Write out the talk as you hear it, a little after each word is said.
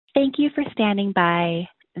Thank you for standing by.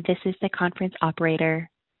 This is the conference operator.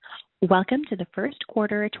 Welcome to the first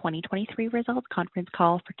quarter 2023 results conference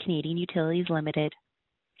call for Canadian Utilities Limited.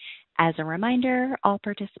 As a reminder, all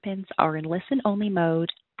participants are in listen-only mode,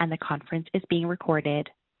 and the conference is being recorded.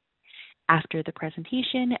 After the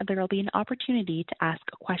presentation, there will be an opportunity to ask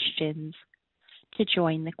questions. To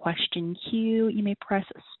join the question queue, you may press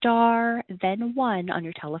star, then one on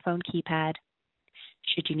your telephone keypad.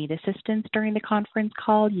 Should you need assistance during the conference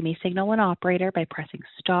call, you may signal an operator by pressing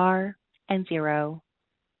star and zero.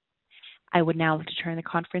 I would now like to turn the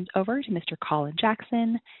conference over to Mr. Colin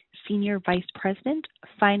Jackson, Senior Vice President,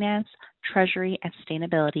 Finance, Treasury, and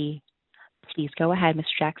Sustainability. Please go ahead, Mr.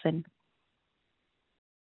 Jackson.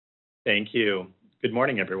 Thank you. Good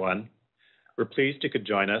morning, everyone. We're pleased you could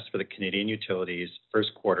join us for the Canadian Utilities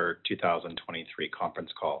first quarter 2023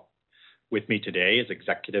 conference call. With me today is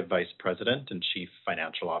Executive Vice President and Chief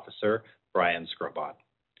Financial Officer, Brian Shkrobot.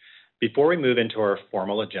 Before we move into our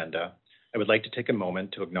formal agenda, I would like to take a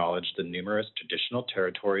moment to acknowledge the numerous traditional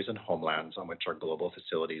territories and homelands on which our global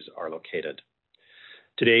facilities are located.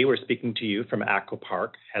 Today, we're speaking to you from ATCO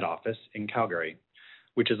Park head office in Calgary,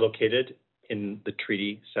 which is located in the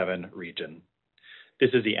Treaty 7 region.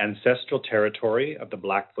 This is the ancestral territory of the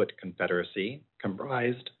Blackfoot Confederacy,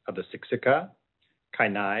 comprised of the Siksika,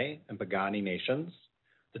 Kainai and Piikani nations,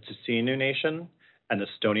 the Tsuut'ina Nation, and the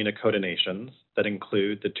Stoney Nakoda nations that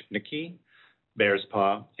include the Tsuut'ina,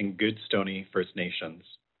 Bearspaw, and Goodstoney First Nations.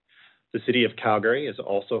 The city of Calgary is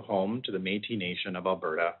also home to the Métis Nation of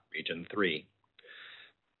Alberta, Region 3.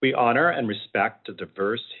 We honor and respect the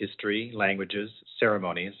diverse history, languages,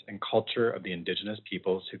 ceremonies, and culture of the Indigenous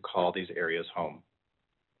peoples who call these areas home.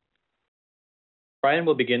 Brian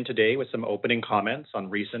will begin today with some opening comments on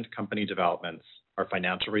recent company developments, our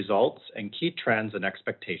financial results, and key trends and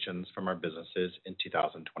expectations from our businesses in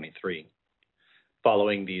 2023.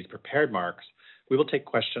 Following these prepared remarks, we will take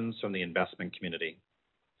questions from the investment community.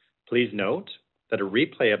 Please note that a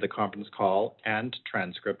replay of the conference call and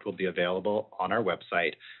transcript will be available on our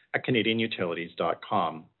website at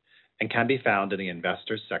canadianutilities.com and can be found in the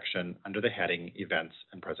Investors section under the heading Events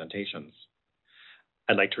and Presentations.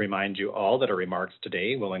 I'd like to remind you all that our remarks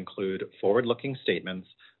today will include forward-looking statements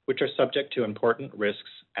which are subject to important risks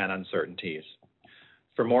and uncertainties.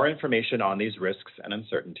 For more information on these risks and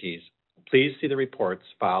uncertainties, please see the reports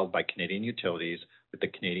filed by Canadian Utilities with the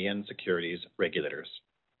Canadian Securities Regulators.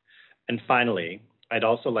 And finally, I'd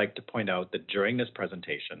also like to point out that during this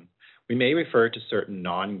presentation, we may refer to certain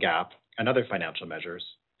non-GAAP and other financial measures,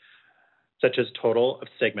 such as total of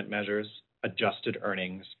segment measures, adjusted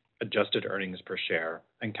earnings per share,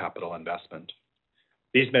 and capital investment.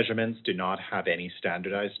 These measurements do not have any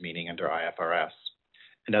standardized meaning under IFRS,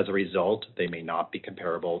 and as a result, they may not be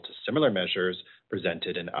comparable to similar measures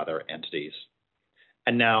presented in other entities.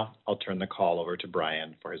 And now I'll turn the call over to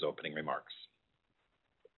Brian for his opening remarks.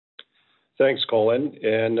 Thanks, Colin,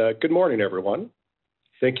 and good morning, everyone.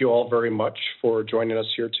 Thank you all very much for joining us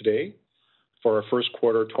here today for our first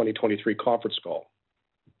quarter 2023 conference call.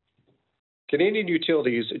 Canadian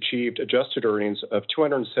Utilities achieved adjusted earnings of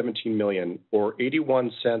 $217 million, or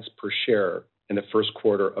 81 cents per share in the first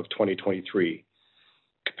quarter of 2023,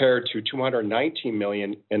 compared to $219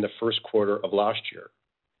 million in the first quarter of last year.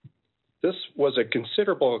 This was a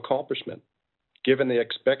considerable accomplishment, given the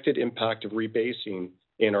expected impact of rebasing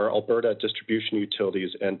in our Alberta distribution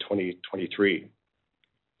utilities in 2023.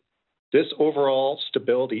 This overall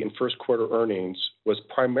stability in first quarter earnings was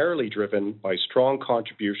primarily driven by strong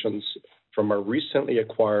contributions from our recently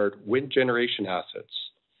acquired wind generation assets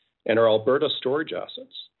and our Alberta storage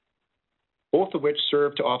assets, both of which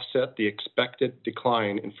served to offset the expected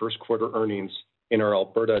decline in first quarter earnings in our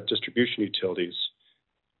Alberta distribution utilities,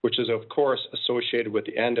 which is of course associated with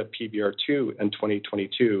the end of PBR2 in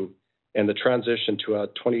 2022 and the transition to a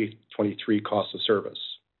 2023 cost of service.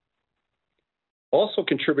 Also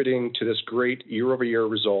contributing to this great year-over-year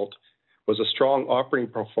result was a strong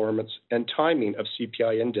operating performance and timing of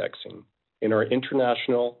CPI indexing in our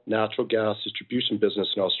international natural gas distribution business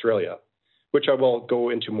in Australia, which I will go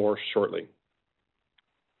into more shortly.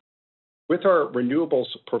 With our renewables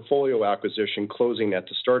portfolio acquisition closing at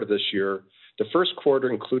the start of this year, the first quarter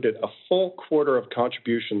included a full quarter of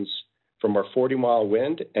contributions from our 40 Mile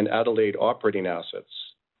Wind and Adelaide operating assets.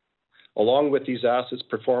 Along with these assets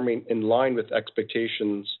performing in line with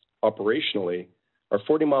expectations operationally, our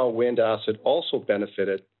 40 Mile Wind asset also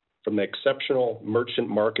benefited from the exceptional merchant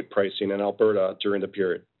market pricing in Alberta during the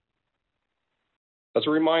period. As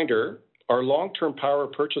a reminder, our long-term power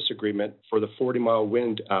purchase agreement for the 40 Mile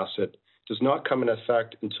Wind asset does not come in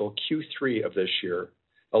effect until Q3 of this year,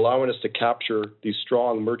 allowing us to capture these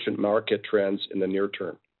strong merchant market trends in the near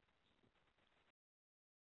term.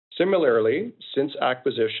 Similarly, since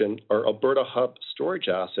acquisition, our Alberta Hub storage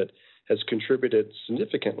asset has contributed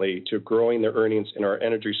significantly to growing their earnings in our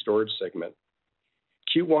energy storage segment.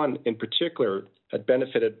 Q1 in particular had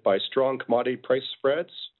benefited by strong commodity price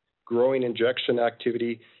spreads, growing injection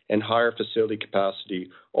activity, and higher facility capacity,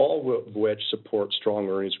 all of which support strong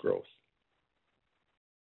earnings growth.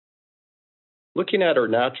 Looking at our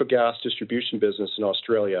natural gas distribution business in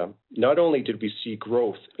Australia, not only did we see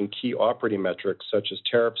growth in key operating metrics such as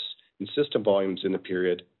tariffs and system volumes in the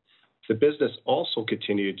period, the business also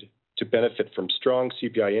continued to benefit from strong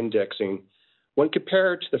CPI indexing when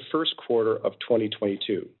compared to the first quarter of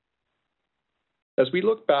 2022. As we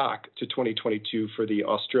look back to 2022 for the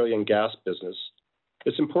Australian gas business,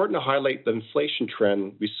 it's important to highlight the inflation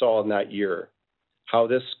trend we saw in that year, how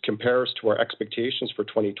this compares to our expectations for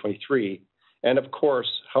 2023, and of course,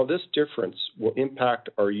 how this difference will impact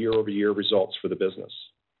our year-over-year results for the business.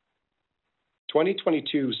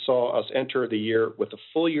 2022 saw us enter the year with a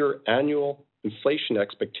full-year annual inflation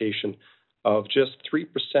expectation of just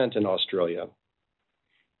 3% in Australia.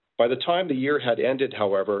 By the time the year had ended,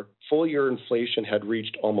 however, full-year inflation had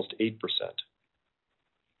reached almost 8%.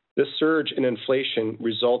 This surge in inflation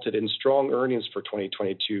resulted in strong earnings for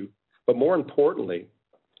 2022, but more importantly,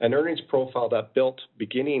 an earnings profile that built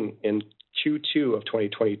beginning in Q2 of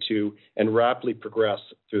 2022 and rapidly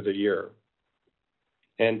progressed through the year.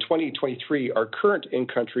 In 2023, our current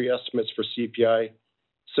in-country estimates for CPI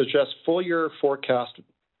suggest full-year forecast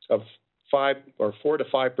of 4 to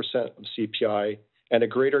 5% of CPI and a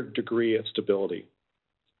greater degree of stability.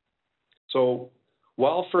 So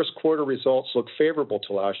while first quarter results look favorable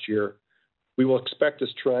to last year, we will expect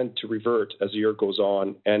this trend to revert as the year goes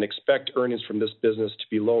on and expect earnings from this business to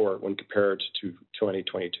be lower when compared to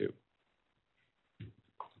 2022.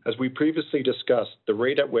 As we previously discussed, the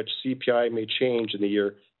rate at which CPI may change in the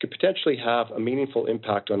year could potentially have a meaningful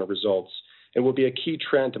impact on the results and will be a key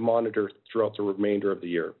trend to monitor throughout the remainder of the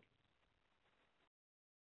year.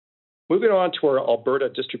 Moving on to our Alberta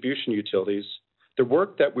distribution utilities, the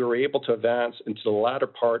work that we were able to advance into the latter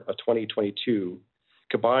part of 2022,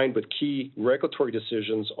 combined with key regulatory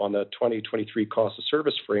decisions on the 2023 cost of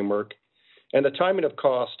service framework and the timing of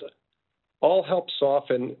cost, all helped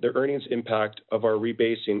soften the earnings impact of our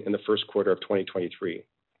rebasing in the first quarter of 2023.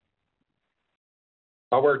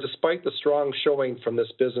 However, despite the strong showing from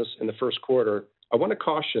this business in the first quarter, I want to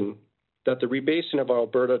caution that the rebasing of our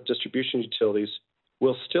Alberta distribution utilities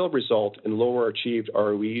will still result in lower achieved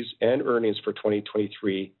ROEs and earnings for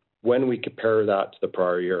 2023 when we compare that to the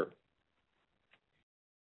prior year.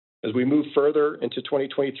 As we move further into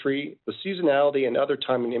 2023, the seasonality and other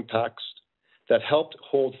timing impacts that helped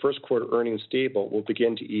hold first quarter earnings stable will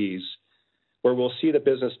begin to ease, where we'll see the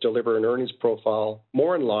business deliver an earnings profile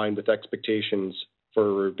more in line with expectations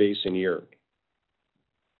for a rebasing year.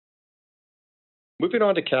 Moving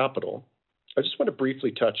on to capital, I just want to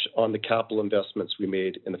briefly touch on the capital investments we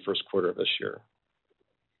made in the first quarter of this year.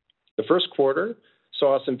 The first quarter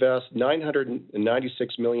saw us invest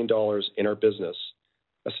 $996 million in our business,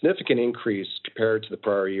 a significant increase compared to the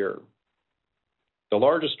prior year. The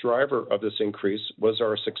largest driver of this increase was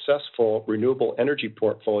our successful renewable energy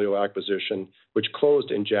portfolio acquisition, which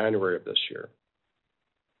closed in January of this year.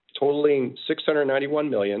 Totaling $691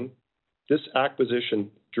 million, this acquisition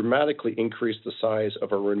dramatically increased the size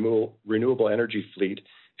of our renewable energy fleet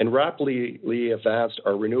and rapidly advanced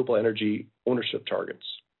our renewable energy ownership targets.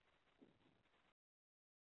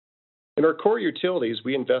 In our core utilities,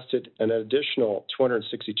 we invested an additional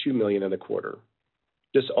 $262 million in the quarter.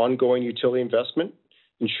 This ongoing utility investment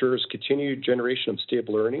ensures continued generation of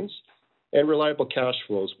stable earnings and reliable cash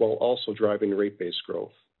flows while also driving rate-based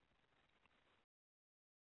growth.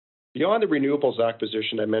 Beyond the renewables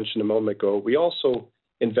acquisition I mentioned a moment ago, we also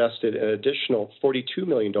invested an additional $42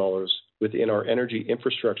 million within our energy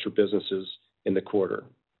infrastructure businesses in the quarter.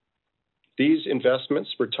 These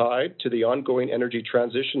investments were tied to the ongoing energy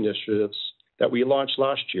transition initiatives that we launched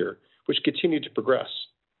last year, which continue to progress.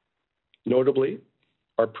 Notably,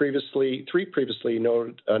 our three previously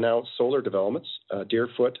announced solar developments,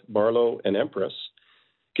 Deerfoot, Barlow, and Empress,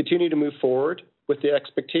 continue to move forward with the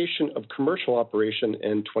expectation of commercial operation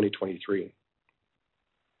in 2023.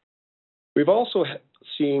 We've also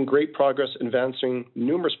seen great progress advancing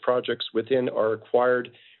numerous projects within our acquired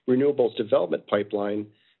renewables development pipeline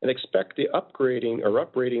and expect the upgrading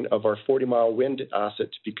of our 40 Mile wind asset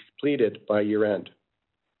to be completed by year-end.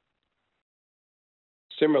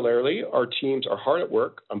 Similarly, our teams are hard at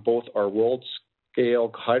work on both our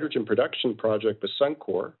world-scale hydrogen production project with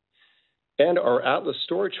Suncor and our Atlas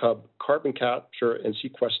Storage Hub carbon capture and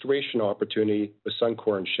sequestration opportunity with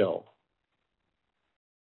Suncor and Shell.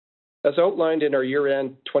 As outlined in our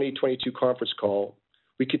year-end 2022 conference call,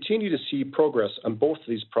 we continue to see progress on both of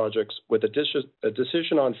these projects with a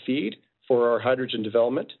decision on FEED for our hydrogen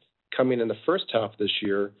development coming in the first half of this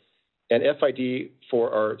year and FID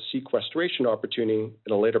for our sequestration opportunity in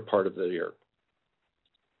the later part of the year.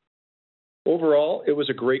 Overall, it was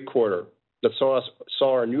a great quarter that saw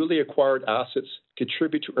our newly acquired assets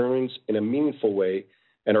contribute to earnings in a meaningful way,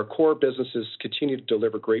 and our core businesses continue to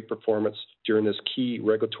deliver great performance during this key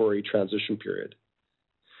regulatory transition period.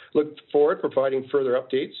 Look forward to providing further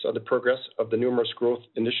updates on the progress of the numerous growth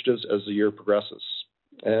initiatives as the year progresses.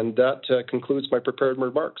 And that concludes my prepared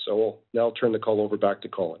remarks. I will now turn the call over back to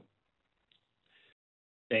Colin.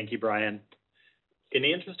 Thank you, Brian. In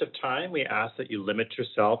the interest of time, we ask that you limit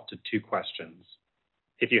yourself to 2 questions.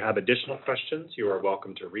 If you have additional questions, you are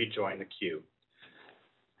welcome to rejoin the queue.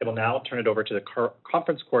 I will now turn it over to the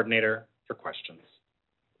conference coordinator for questions.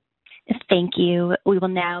 Thank you. We will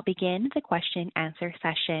now begin the question-answer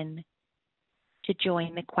session. To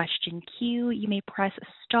join the question queue, you may press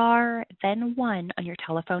star, then 1 on your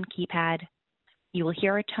telephone keypad. You will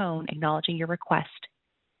hear a tone acknowledging your request.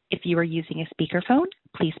 If you are using a speakerphone,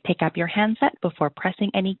 please pick up your handset before pressing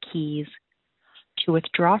any keys. To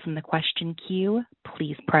withdraw from the question queue,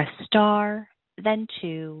 please press star, then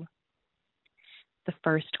 2. The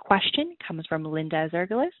first question comes from Linda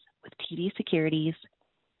Ezergailis with TD Securities.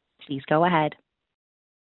 Please go ahead.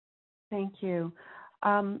 Thank you.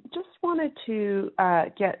 Just wanted to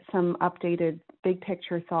get some updated big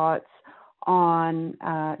picture thoughts on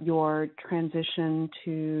your transition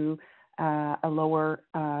to a lower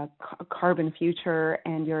carbon future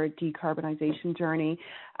and your decarbonization journey.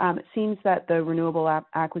 It seems that the renewable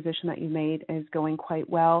acquisition that you made is going quite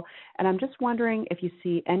well, and I'm just wondering if you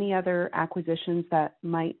see any other acquisitions that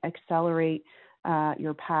might accelerate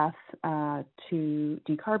your path to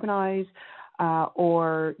decarbonize,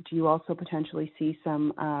 or do you also potentially see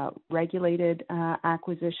some regulated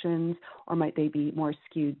acquisitions, or might they be more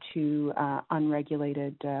skewed to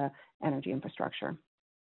unregulated energy infrastructure?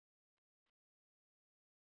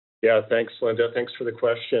 Yeah, thanks, Linda. Thanks for the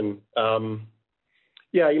question.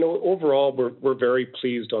 Overall, we're very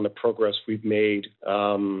pleased on the progress we've made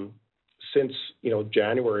since,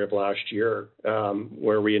 January of last year,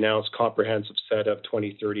 where we announced comprehensive set of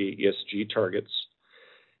 2030 ESG targets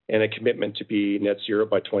and a commitment to be net zero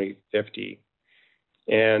by 2050.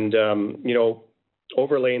 And,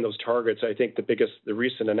 overlaying those targets, I think the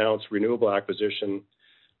recent announced renewable acquisition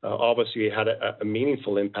obviously had a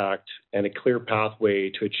meaningful impact and a clear pathway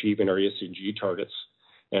to achieving our ESG targets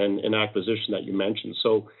and an acquisition that you mentioned.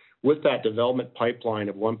 So with that development pipeline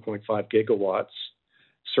of 1.5 gigawatts,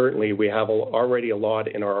 certainly we have already a lot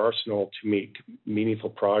in our arsenal to make meaningful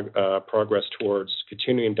progress towards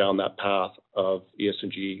continuing down that path of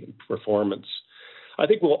ESG performance. I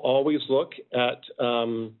think we'll always look at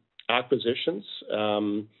acquisitions.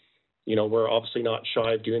 We're obviously not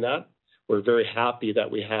shy of doing that. We're very happy that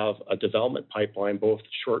we have a development pipeline, both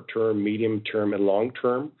short-term, medium-term, and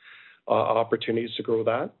long-term opportunities to grow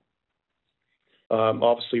that.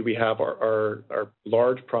 Obviously, we have our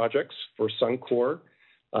large projects for Suncor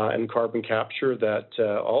and carbon capture that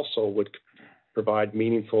also would provide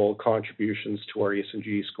meaningful contributions to our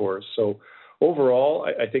ESG scores. So overall,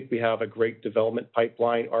 I think we have a great development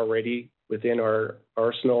pipeline already within our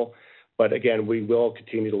arsenal. But again, we will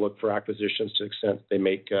continue to look for acquisitions to the extent they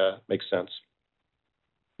make sense.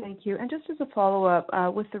 Thank you. And just as a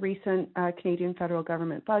follow-up, with the recent Canadian federal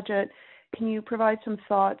government budget, can you provide some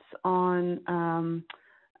thoughts on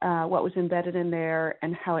what was embedded in there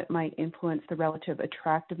and how it might influence the relative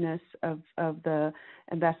attractiveness of the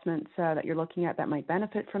investments that you're looking at that might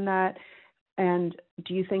benefit from that? And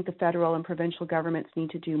do you think the federal and provincial governments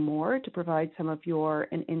need to do more to provide some of your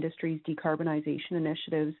and industry's decarbonization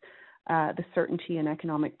initiatives the certainty and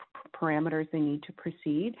economic parameters they need to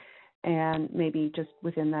proceed? And maybe just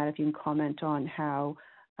within that, if you can comment on how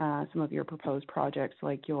some of your proposed projects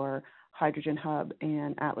like your hydrogen hub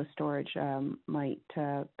and Atlas storage might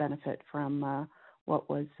benefit from what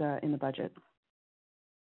was in the budget.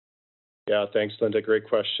 Yeah, thanks, Linda. Great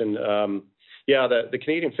question. The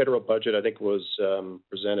Canadian federal budget, I think, was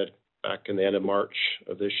presented back in the end of March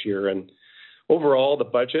of this year. And overall, the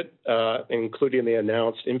budget, including the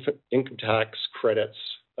announced income tax credits,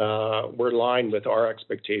 were in line with our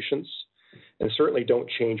expectations and certainly don't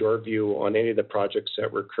change our view on any of the projects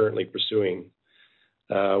that we're currently pursuing.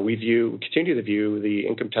 We continue to view the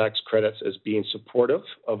income tax credits as being supportive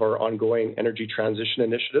of our ongoing energy transition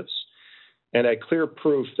initiatives and a clear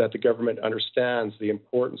proof that the government understands the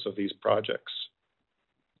importance of these projects.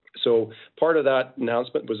 So part of that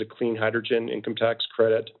announcement was a clean hydrogen income tax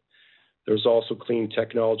credit. There's also clean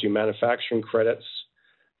technology manufacturing credits,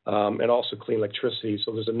 and also clean electricity.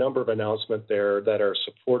 So there's a number of announcements there that are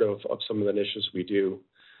supportive of some of the initiatives we do.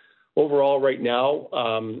 Overall, right now,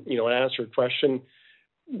 to answer your question,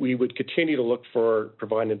 we would continue to look for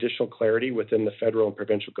providing additional clarity within the federal and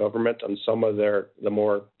provincial government on some of the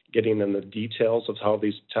more getting in the details of how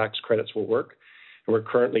these tax credits will work. And we're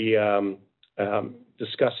currently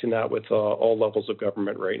discussing that with all levels of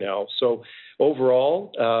government right now. So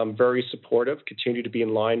overall, very supportive, continue to be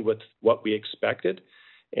in line with what we expected.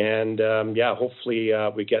 And hopefully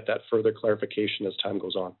we get that further clarification as time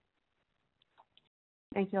goes on.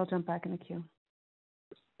 Thank you. I'll jump back in the queue.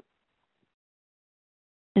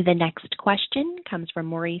 The next question comes from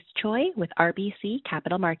Maurice Choi with RBC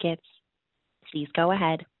Capital Markets. Please go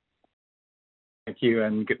ahead. Thank you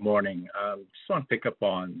and good morning. Just want to pick up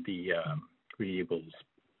on the renewables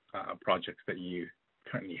projects that you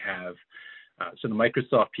currently have. So the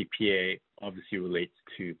Microsoft PPA obviously relates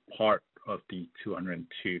to part of the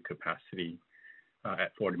 202 capacity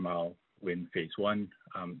at 40 Mile Wind Phase 1.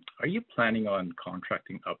 Are you planning on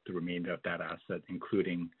contracting up the remainder of that asset,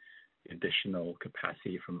 including additional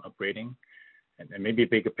capacity from upgrading? And maybe a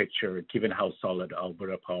bigger picture, given how solid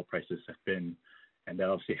Alberta power prices have been, and that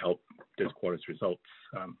obviously helped this quarter's results,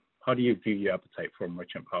 how do you view your appetite for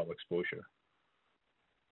merchant power exposure?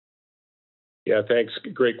 Yeah, thanks.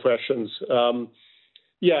 Great questions.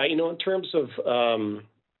 In terms of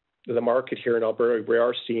the market here in Alberta, we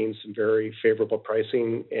are seeing some very favorable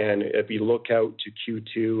pricing. And if you look out to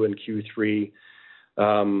Q2 and Q3,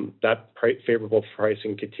 that favorable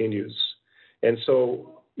pricing continues. And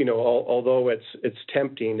so, although it's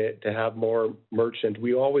tempting to have more merchant,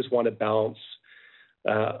 we always want to balance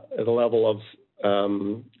the level of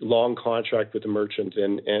long contract with the merchant.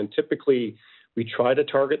 And typically, we try to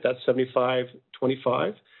target that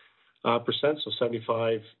 75-25%, so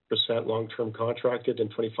 75% long-term contracted and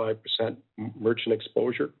 25% merchant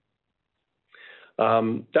exposure.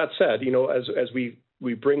 That said, as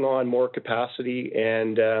we bring on more capacity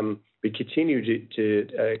and we continue to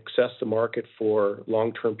access the market for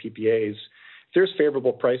long-term PPAs, if there's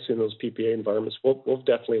favorable pricing in those PPA environments, we'll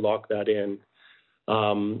definitely lock that in.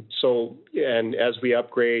 And as we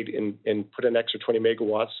upgrade and put an extra 20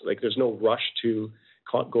 megawatts, there's no rush to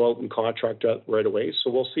go out and contract right away. So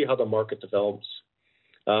we'll see how the market develops.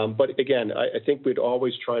 But again, I think we'd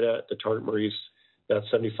always try to target, Maurice, that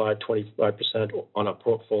 75-25% on a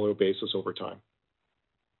portfolio basis over time.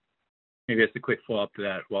 Maybe as a quick follow-up to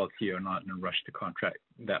that, while you're not in a rush to contract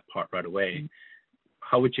that part right away,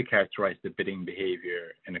 how would you characterize the bidding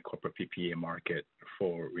behavior in a corporate PPA market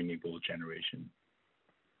for renewable generation?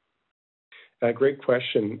 Great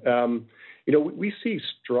question. We see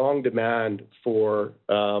strong demand for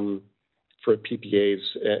PPAs.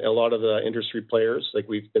 A lot of the industry players,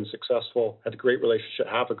 we've been successful, have a great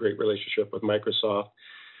relationship with Microsoft.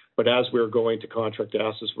 But as we're going to contract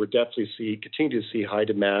assets, we're definitely continue to see high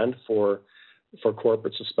demand for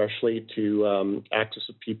corporates, especially to access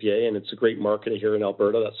a PPA, and it's a great market here in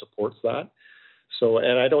Alberta that supports that. So,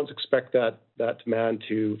 and I don't expect that demand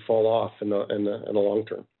to fall off in the long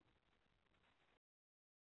term.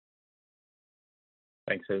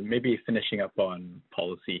 Thanks. So maybe finishing up on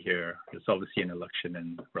policy here. There's obviously an election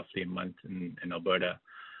in roughly a month in Alberta.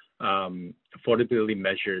 Affordability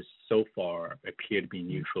measures so far appear to be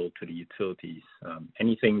neutral to the utilities.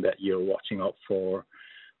 Anything that you're watching out for,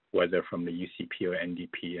 whether from the UCP or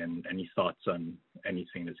NDP, and any thoughts on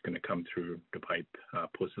anything that's going to come through the pipe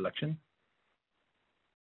post-election?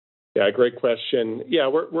 Yeah, great question. Yeah,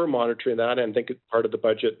 we're monitoring that, and I think part of the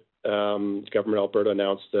budget, Government of Alberta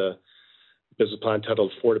announced the business plan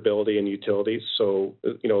titled Affordability and Utilities. So,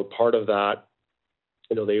 part of that,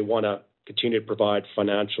 they want to continue to provide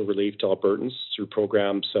financial relief to Albertans through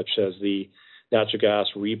programs such as the natural gas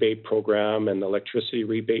rebate program and the electricity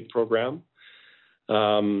rebate program.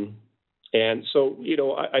 And so,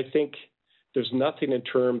 I think there's nothing in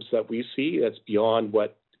terms that we see that's beyond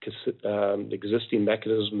what the existing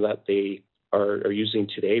mechanism that they are using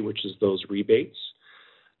today, which is those rebates.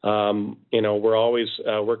 We're always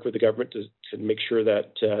work with the government to make sure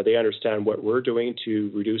that they understand what we're doing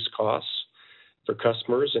to reduce costs for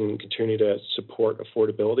customers and continue to support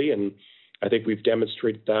affordability. And I think we've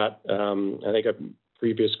demonstrated that. I think on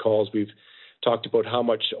previous calls, we've talked about how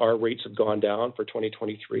much our rates have gone down for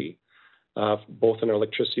 2023, both in our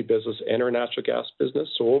electricity business and our natural gas business.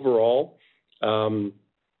 So overall,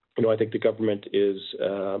 I think the government is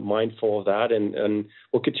mindful of that and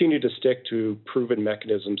will continue to stick to proven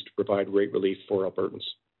mechanisms to provide rate relief for Albertans.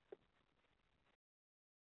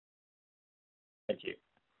 Thank you.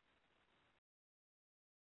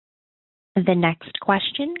 The next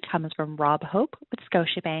question comes from Rob Hope with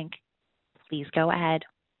Scotiabank. Please go ahead.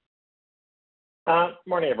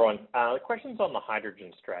 Morning, everyone. The question's on the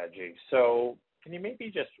hydrogen strategy. So can you maybe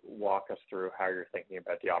just walk us through how you're thinking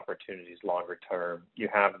about the opportunities longer term? You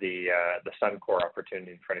have the Suncor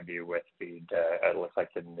opportunity in front of you with feed, it looks like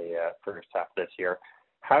in the first half of this year.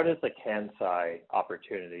 How does the Kansai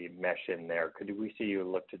opportunity mesh in there? Could we see you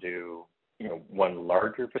look to do, one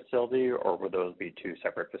larger facility, or would those be two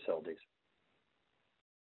separate facilities?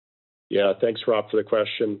 Yeah, thanks, Rob, for the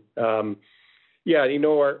question. Our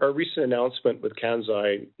recent announcement with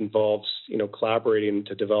Kansai involves, collaborating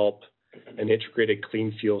to develop an integrated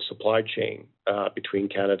clean fuel supply chain between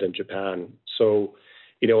Canada and Japan. So,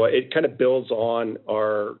 it kind of builds on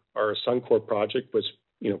our Suncor project, was,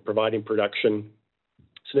 providing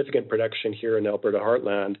significant production here in Alberta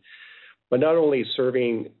Heartland, but not only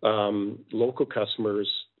serving local customers,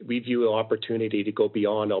 we view an opportunity to go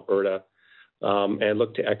beyond Alberta and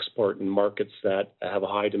look to export in markets that have a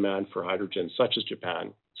high demand for hydrogen, such as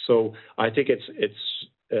Japan. So I think it's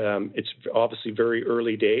obviously very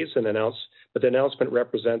early days but the announcement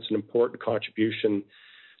represents an important contribution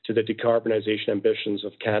to the decarbonization ambitions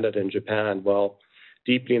of Canada and Japan, while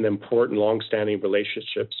deepening the important long-standing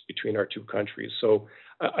relationships between our two countries. So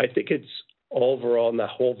I think it's overall in the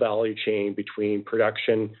whole value chain between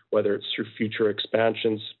production, whether it's through future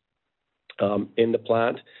expansions in the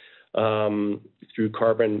plant, through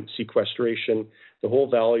carbon sequestration, the whole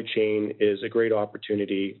value chain is a great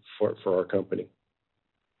opportunity for our company.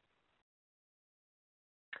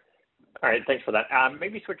 All right, thanks for that.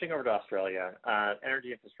 Maybe switching over to Australia,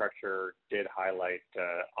 energy infrastructure did highlight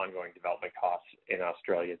ongoing development costs in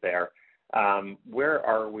Australia there. Where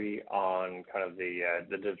are we on kind of the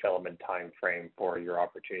development time frame for your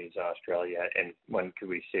opportunities in Australia, and when could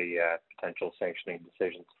we see potential sanctioning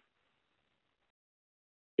decisions?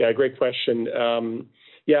 Yeah, great question.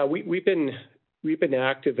 We've been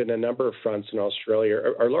active in a number of fronts in Australia.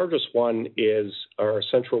 Our largest one is our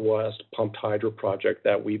Central West Pumped Hydro project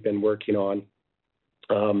that we've been working on,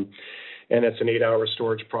 and it's an 8-hour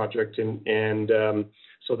storage project.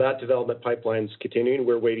 So that development pipeline is continuing.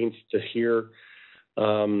 We're waiting to hear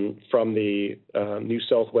from the New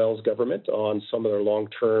South Wales government on some of their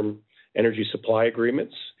long-term energy supply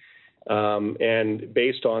agreements. And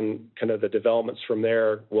based on kind of the developments from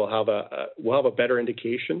there, we'll have a better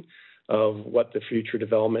indication of what the future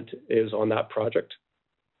development is on that project.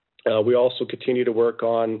 We also continue to work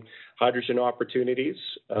on hydrogen opportunities,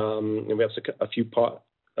 and we have a few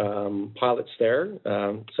pilots there,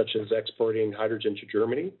 such as exporting hydrogen to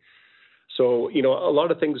Germany. So, a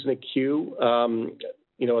lot of things in the queue.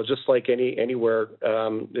 Just like anywhere,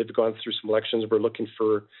 they've gone through some elections. We're looking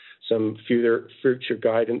for some future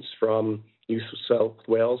guidance from New South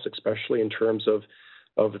Wales, especially in terms of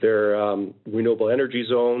their renewable energy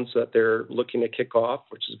zones that they're looking to kick off,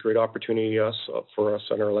 which is a great opportunity for us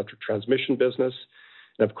on our electric transmission business.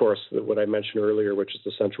 And of course, what I mentioned earlier, which is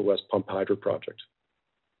the Central West Pumped Hydro project.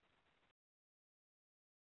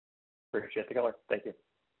 Appreciate the color. Thank you.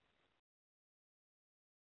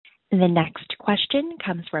 The next question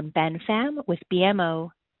comes from Ben Pham with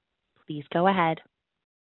BMO. Please go ahead.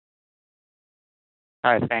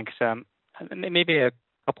 Hi, thanks. Maybe a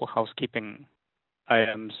couple housekeeping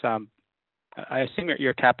items. I assume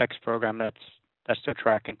your CapEx program that's still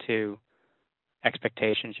tracking to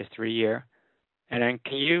expectations, just 3-year. And then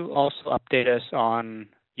can you also update us on,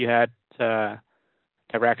 you had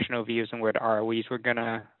directional views on where the ROEs were going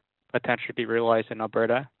to potentially be realized in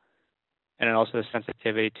Alberta, and then also the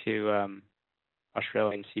sensitivity to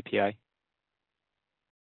Australian CPI?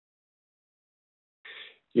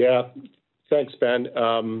 Yeah, thanks, Ben.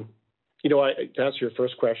 To answer your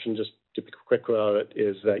first question, just to be quick about it,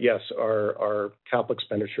 is that yes, our capital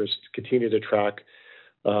expenditures continue to track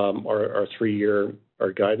our 3-year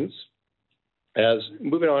guidance. As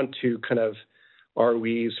moving on to kind of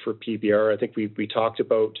ROEs for PBR, I think we talked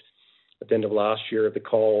about at the end of last year at the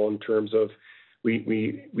call in terms of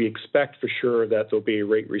we expect for sure that there'll be a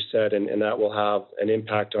rate reset and that will have an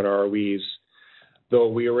impact on ROEs. Though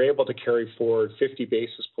we were able to carry forward 50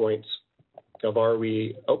 basis points of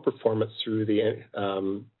ROE outperformance through the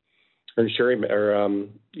sharing or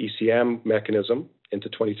ECM mechanism into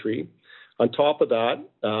 23. On top of that,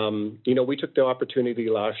 we took the opportunity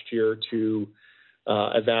last year to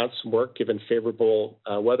advance some work given favorable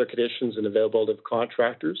weather conditions and availability of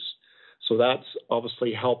contractors. So that's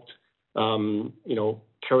obviously helped,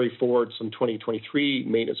 carry forward some 2023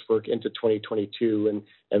 maintenance work into 2022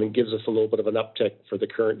 and it gives us a little bit of an uptick for the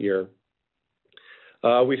current year.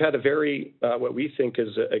 We've had a very, what we think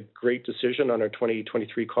is a great decision on our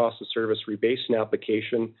 2023 cost of service rebasing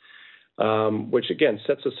application. which again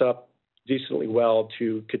sets us up decently well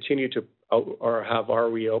to continue to have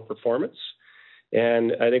ROE outperformance.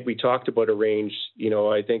 And I think we talked about a range.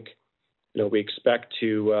 I think we expect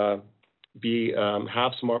to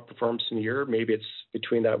have some outperformance in the year. Maybe it's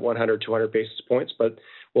between that 100, 200 basis points, but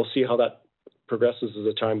we'll see how that progresses as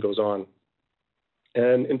the time goes on.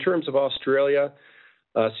 And in terms of Australia,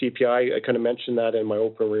 CPI, I kind of mentioned that in my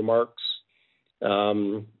opening remarks.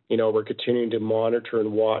 We're continuing to monitor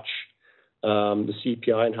and watch the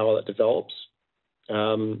CPI and how that develops.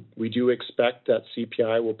 We do expect that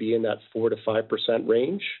CPI will be in that 4 to 5%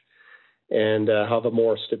 range and have a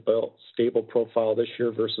more stable profile this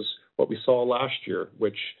year versus what we saw last year,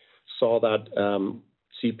 which saw that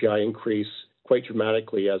CPI increase quite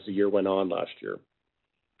dramatically as the year went on last year.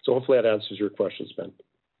 So hopefully that answers your questions, Ben.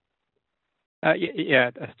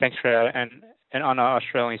 Yeah, thanks for that. And on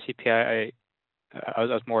Australian CPI, I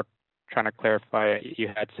was more trying to clarify. You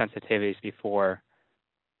had sensitivities before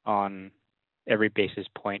on every basis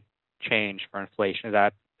point change for inflation. Is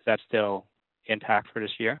that still intact for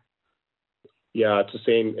this year? Yeah, it's the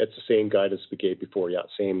same guidance we gave before. Yeah,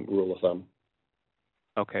 same rule of thumb.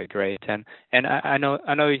 Okay, great. And I know.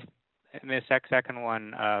 The second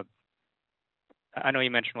one. I know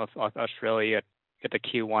you mentioned with Australia at the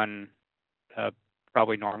Q1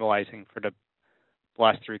 probably normalizing for the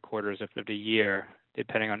last 3 quarters of the year,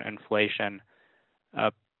 depending on inflation.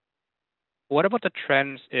 What about the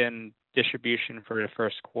trends in distribution for the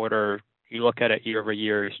first quarter? You look at it year over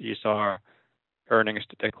year, you saw earnings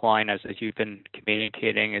to decline as you've been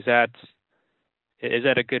communicating. Is that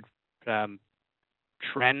a good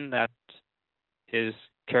trend that is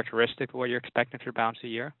characteristic of what you're expecting for the balance of the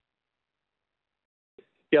year?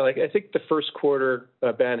 Yeah, I think the first quarter,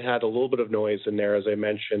 Ben, had a little bit of noise in there, as I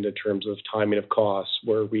mentioned, in terms of timing of costs,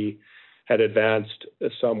 where we had advanced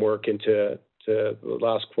some work into the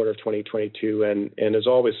last quarter of 2022, and there's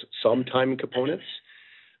always some timing components.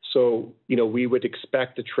 So, we would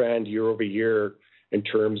expect the trend year over year in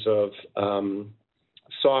terms of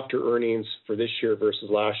softer earnings for this year versus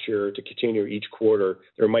last year to continue each quarter.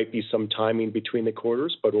 There might be some timing between the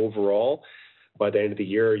quarters, but overall, by the end of the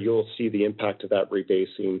year, you'll see the impact of that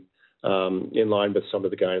rebasing in line with some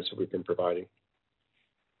of the guidance that we've been providing.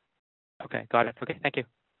 Okay, got it. Okay, thank you.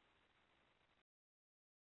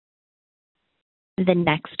 The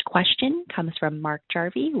next question comes from Mark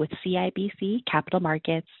Jarvi with CIBC Capital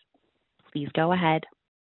Markets. Please go ahead.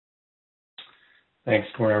 Thanks.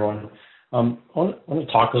 Good morning, everyone. I want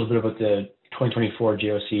to talk a little bit about the 2024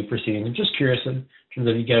 GOC proceedings. I'm just curious in terms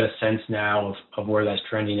of you get a sense now of where that's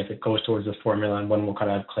trending, if it goes towards the formula, and when we'll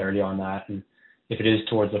kind of have clarity on that. And if it is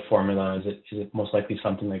towards the formula, is it most likely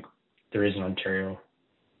something like there is in Ontario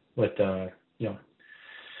with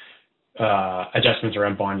adjustments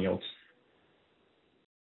around bond yields?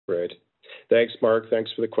 Right. Thanks, Mark.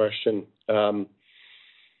 Thanks for the question. The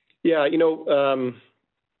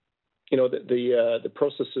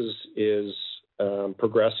process is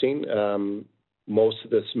progressing. Most of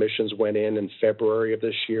the submissions went in February of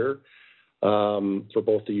this year for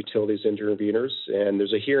both the utilities and interveners, and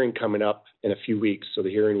there's a hearing coming up in a few weeks. So the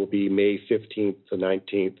hearing will be May 15th to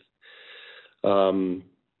 19th.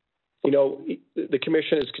 The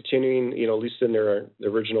commission is continuing, at least in their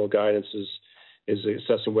original guidance, is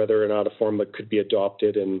assessing whether or not a formula could be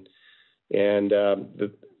adopted, and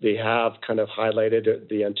they have kind of highlighted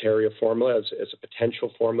the Ontario formula as a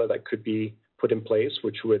potential formula that could be put in place,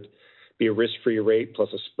 which would be a risk-free rate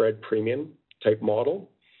plus a spread premium type model.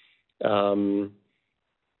 I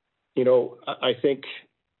think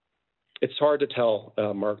it's hard to tell,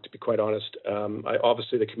 Mark, to be quite honest.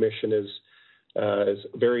 Obviously, the commission is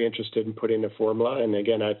very interested in putting a formula, and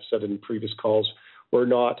again, I've said in previous calls, we're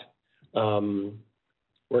not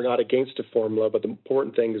against a formula, but the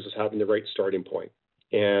important thing is having the right starting point.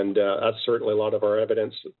 And that's certainly a lot of our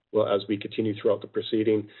evidence, as we continue throughout the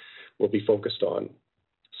proceeding, will be focused on.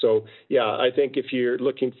 So, I think if you're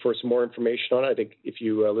looking for some more information on it, I think if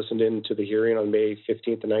you listened in to the hearing on May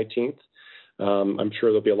 15th and 19th, I'm sure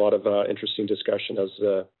there'll be a lot of interesting discussion as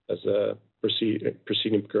the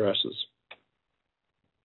proceeding progresses.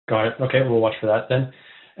 Got it. Okay, we'll watch for that then.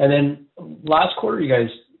 And then last quarter, you guys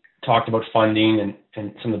talked about funding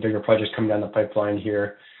and some of the bigger projects coming down the pipeline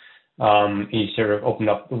here. And you sort of opened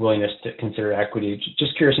up the willingness to consider equity.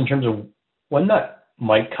 Just curious in terms of when that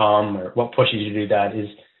might come or what pushes you to do that. Is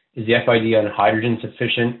the FID on hydrogen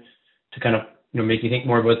sufficient to kind of make you think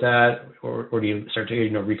more about that, or do you start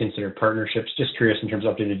to reconsider partnerships? Just curious in terms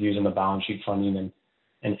of updated views on the balance sheet funding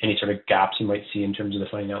and any sort of gaps you might see in terms of the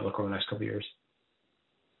funding outlook over the next couple of years.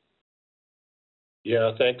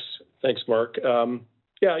 Yeah, thanks, Mark.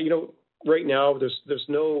 right now, there's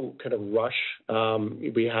no kind of rush.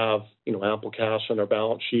 We have, ample cash on our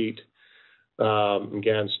balance sheet.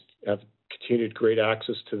 Again, have continued great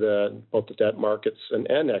access to both the debt markets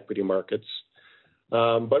and equity markets.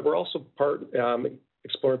 But we're also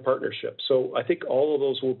exploring partnerships. So I think all of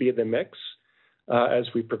those will be in the mix as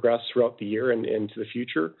we progress throughout the year and into the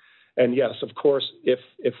future. And yes, of course, if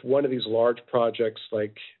one of these large projects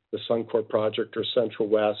like the Suncor project or Central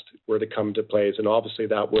West were to come into place, and obviously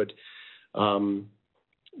that would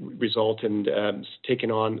result in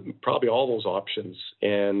taking on probably all those options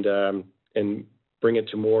and bring it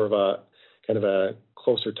to more of a kind of a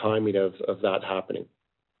closer timing of that happening.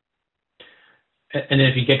 And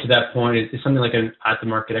if you get to that point, is something like an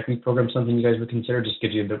at-the-market equity program something you guys would consider? Just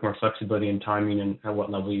gives you a bit more flexibility in timing and at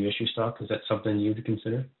what level you issue stock. Is that something you would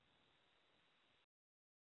consider?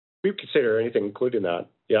 We would consider anything, including that.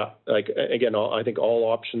 Yeah. I think all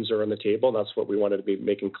options are on the table. And that's what we wanted to be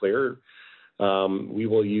making clear. We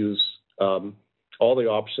will use all the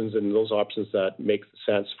options and those options that make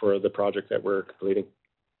sense for the project that we're completing.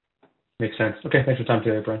 Makes sense. Okay. Thanks for your time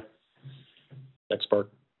today, Brian. Thanks,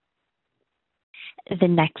 Bart. The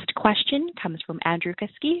next question comes from Andrew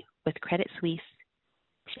Kuske with Credit Suisse.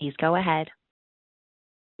 Please go ahead.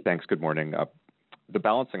 Thanks. Good morning. The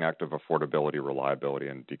balancing act of affordability, reliability,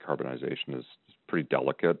 and decarbonization is pretty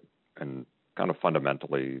delicate and kind of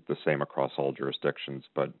fundamentally the same across all jurisdictions.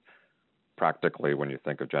 But practically, when you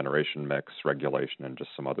think of generation mix, regulation, and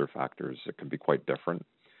just some other factors, it can be quite different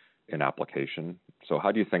in application. So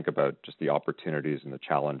how do you think about just the opportunities and the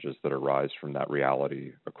challenges that arise from that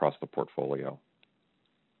reality across the portfolio?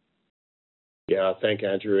 Yeah, thank you,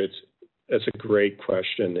 Andrew. It's a great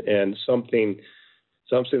question and something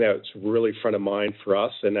that's really front of mind for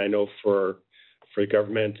us, and I know for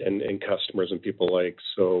government and customers and people alike.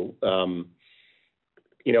 So,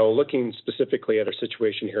 looking specifically at our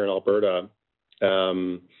situation here in Alberta, we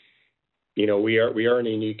are in a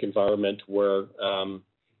unique environment where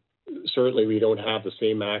certainly we don't have the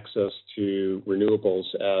same access to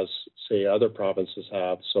renewables as, say, other provinces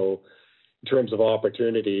have. So, in terms of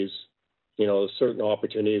opportunities, certain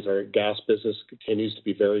opportunities, our gas business continues to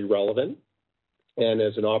be very relevant. And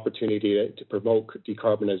as an opportunity to promote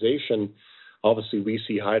decarbonization, obviously we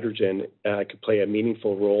see hydrogen could play a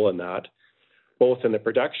meaningful role in that, both in the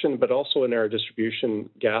production, but also in our distribution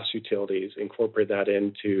gas utilities, incorporate that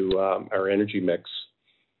into our energy mix.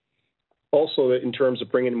 Also, in terms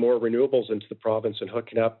of bringing more renewables into the province and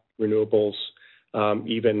hooking up renewables,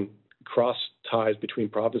 even cross ties between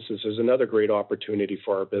provinces is another great opportunity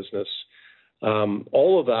for our business.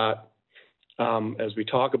 All of that, as we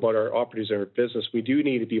talk about our opportunities in our business, we do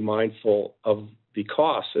need to be mindful of the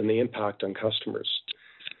costs and the impact on customers,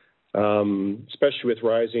 especially with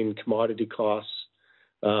rising commodity costs.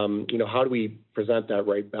 How do we present that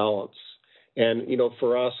right balance? And,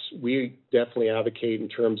 for us, we definitely advocate in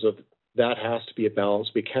terms of that has to be a balance.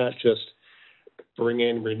 We can't just bring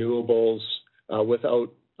in renewables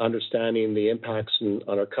without understanding the impacts on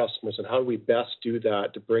our customers, and how do we best do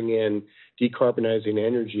that to bring in decarbonizing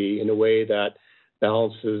energy in a way that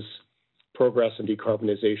balances progress and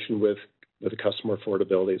decarbonization with the customer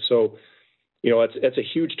affordability. So, it's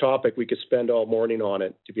a huge topic. We could spend all morning on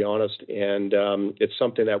it, to be honest, and it's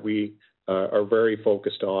something that we are very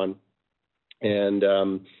focused on. And,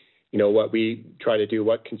 what we try to do,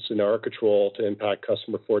 what can in our control to impact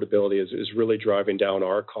customer affordability is really driving down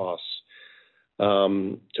our costs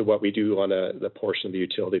to what we do on the portion of the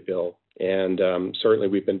utility bill. And certainly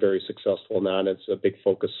we've been very successful in that, and it's a big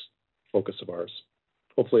focus of ours.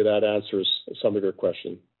 Hopefully that answers some of your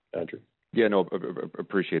question, Andrew. Yeah, no,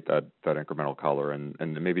 appreciate that incremental color, and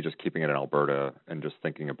maybe just keeping it in Alberta and just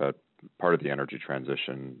thinking about part of the energy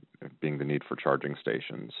transition being the need for charging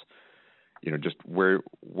stations. Just where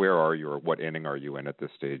are you, or what inning are you in at this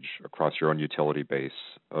stage across your own utility base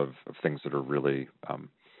of things that are really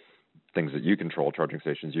things that you control, charging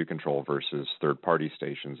stations you control versus third-party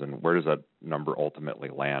stations, and where does that number ultimately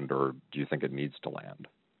land, or do you think it needs to land?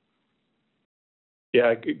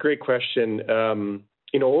 Yeah, great question.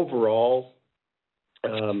 Overall,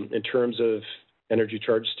 in terms of energy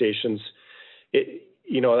charge stations,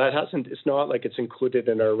 it's not like it's included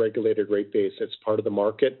in our regulated rate base. It's part of the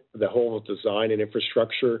market. The whole design and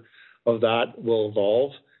infrastructure of that will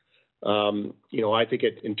evolve. I think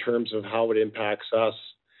in terms of how it impacts us,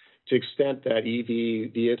 to the extent that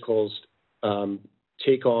EV vehicles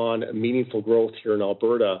take on a meaningful growth here in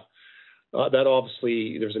Alberta, that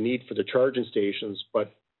obviously there's a need for the charging stations,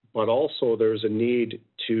 but also there's a need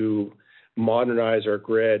to modernize our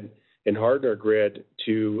grid and harden our grid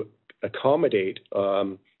to accommodate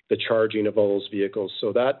the charging of all those vehicles.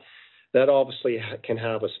 So that that obviously can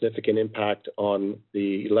have a significant impact on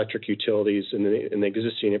the electric utilities and the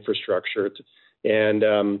existing infrastructure. And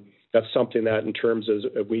that's something that, in terms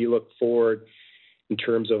of we look forward, in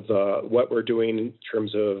terms of what we're doing in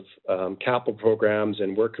terms of capital programs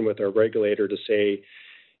and working with our regulator to say,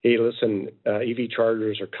 hey, listen, EV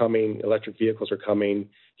chargers are coming, electric vehicles are coming.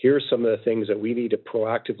 Here's some of the things that we need to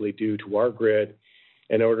proactively do to our grid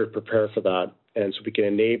in order to prepare for that, and so we can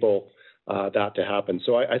enable that to happen.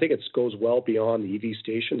 So I think it goes well beyond the EV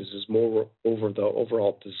station. This is more over the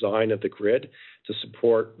overall design of the grid to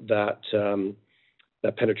support that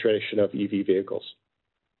that penetration of EV vehicles.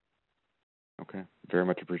 Okay, very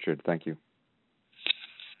much appreciated. Thank you.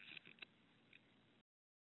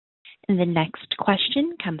 And the next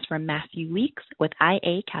question comes from Matthew Weeks with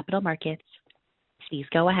iA Capital Markets. Please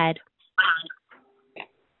go ahead.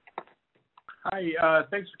 Hi,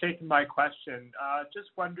 thanks for taking my question. Just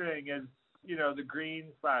wondering, as the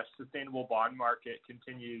green/sustainable bond market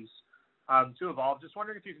continues to evolve, just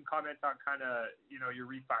wondering if you can comment on kind of your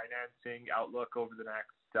refinancing outlook over the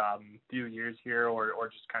next few years here, or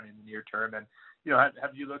just kind of in the near term, and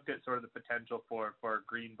have you looked at sort of the potential for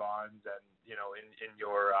green bonds and in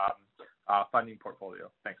your funding portfolio?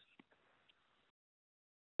 Thanks.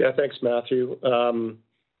 Yeah, thanks, Matthew.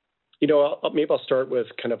 Maybe I'll start with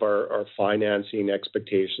kind of our financing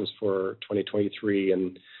expectations for 2023.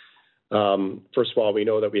 And first of all, we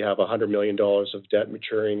know that we have $100 million of debt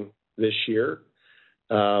maturing this year.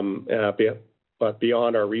 But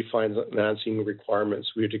beyond our refinancing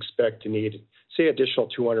requirements, we would expect to need, say, additional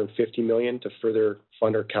 $250 million to further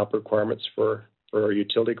fund our capital requirements for our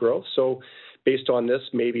utility growth. So based on this,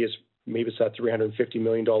 maybe it's that $350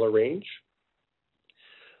 million range.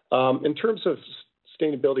 In terms of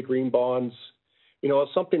sustainability green bonds,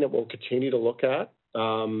 it's something that we'll continue to look at.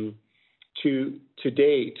 To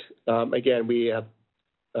date, again, we have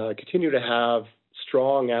continue to have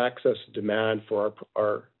strong access to demand for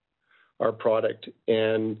our product.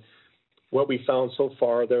 And what we found so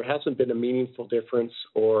far, there hasn't been a meaningful difference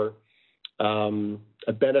or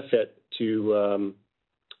a benefit to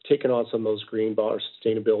taking on some of those green bonds,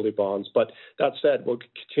 sustainability bonds. But that said, we'll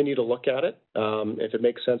continue to look at it. If it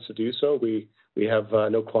makes sense to do so, we have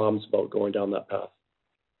no qualms about going down that path.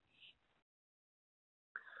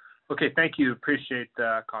 Okay, thank you. Appreciate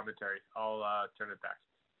the commentary. I'll turn it back.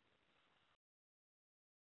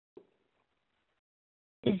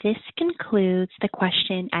 This concludes the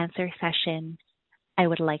question and answer session. I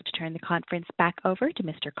would like to turn the conference back over to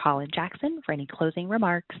Mr. Colin Jackson for any closing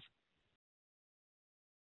remarks.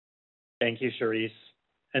 Thank you, Charisse,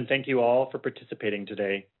 and thank you all for participating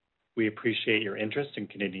today. We appreciate your interest in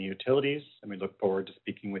Canadian Utilities, and we look forward to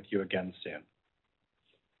speaking with you again soon.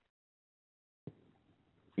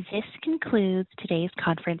 This concludes today's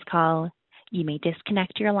conference call. You may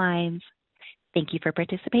disconnect your lines. Thank you for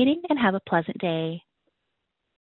participating and have a pleasant day.